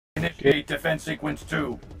Initiate defense sequence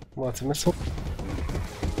 2. Lots of missile.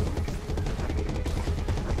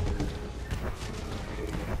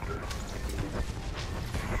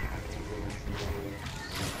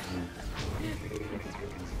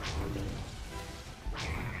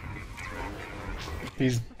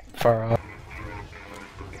 He's far off.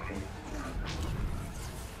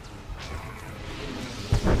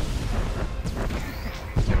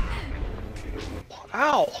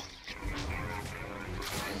 Ow!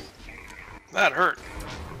 That hurt.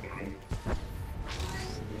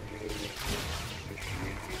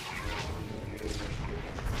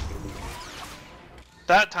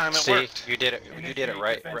 That time it worked. See, you did it. You did it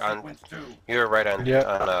right. On, Sequence you were right on Yeah.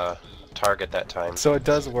 on target that time. So it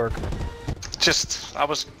does work. Just, I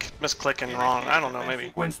was misclicking wrong. I don't know, maybe.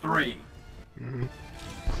 Sequence 3.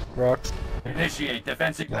 Rocks. Initiate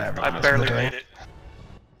defense sequence. I barely Okay. made it.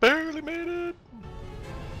 Barely made it.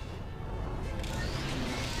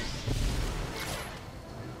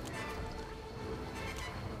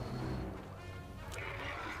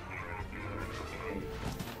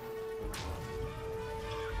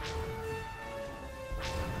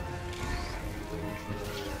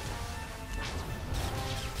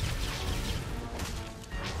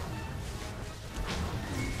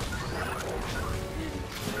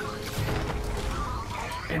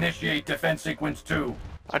 Initiate defense sequence 2.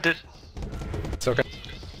 I did. It's okay.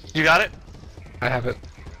 You got it? I have it.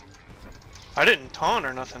 I didn't taunt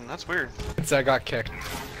or nothing. That's weird. It's I got kicked.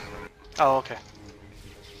 Oh, okay.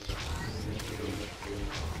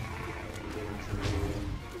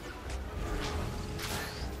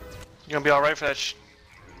 You gonna be alright for that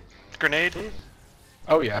grenade?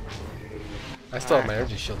 Oh yeah. I still have my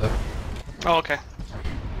energy shield up. Oh, okay.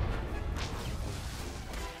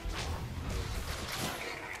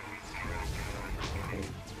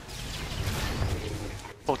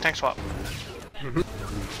 Oh, tank swap.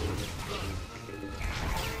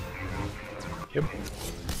 Yep.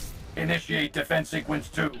 Initiate defense sequence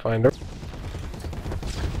 2. Find her.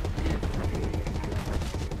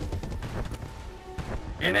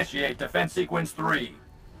 Initiate defense sequence 3.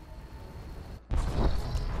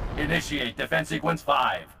 Initiate defense sequence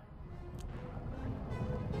 5.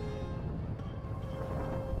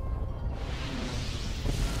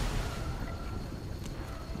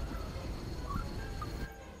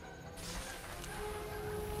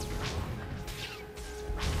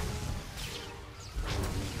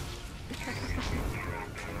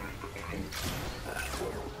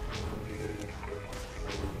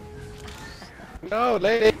 No,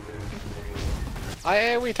 lady!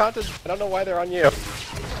 We taunted. I don't know why they're on you.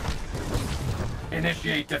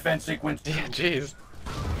 Initiate defense sequence 2. Yeah, jeez.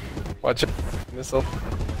 Watch it. Missile.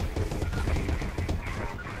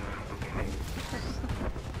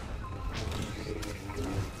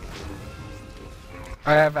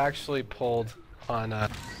 I have actually pulled on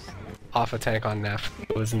off a tank on Neff.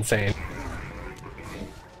 It was insane.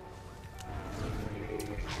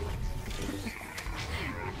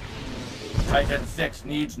 Titan 6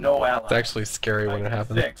 needs no ally. It's actually scary when it Titan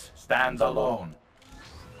happens. 6 stands alone.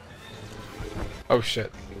 Oh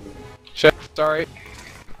shit. Shit, sorry.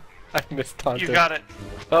 I missed taunted. You got it.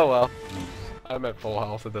 Oh well. I'm at full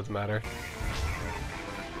health, it doesn't matter.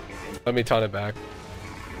 Let me taunt it back.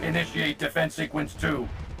 Initiate defense sequence 2.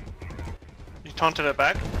 You taunted it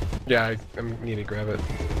back? Yeah, I need to grab it.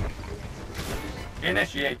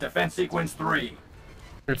 Initiate defense sequence 3.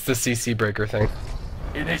 It's the CC breaker thing.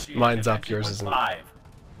 Initiate Mine's up, defense yours sequence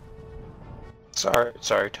isn't. 5.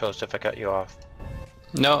 Sorry, Toast, if I cut you off.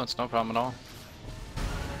 No, it's no problem at all.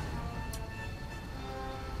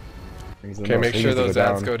 Okay, make sure those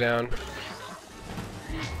ads go down.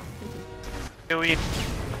 We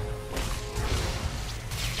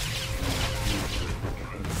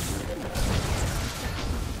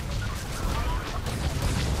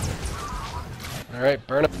Alright,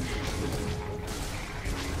 burn it.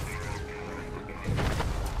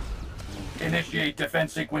 Initiate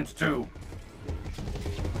defense sequence 2.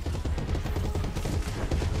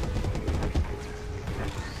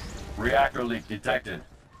 Reactor leak detected.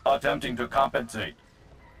 Attempting to compensate.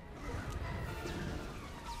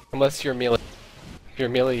 Unless you're melee. If you're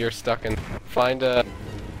melee, you're stuck in. Find a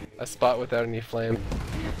spot without any flame.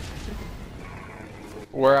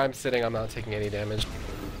 Where I'm sitting, I'm not taking any damage.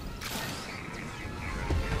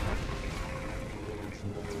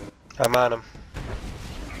 I'm on him.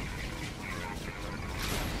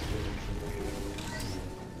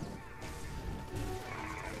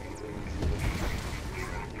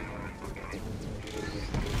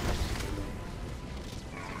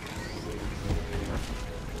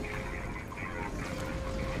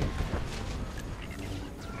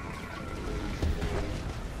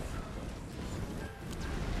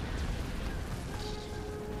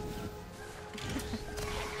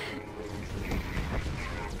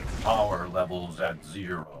 Power levels at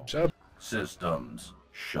 0. Shut up. Systems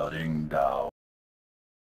shutting down.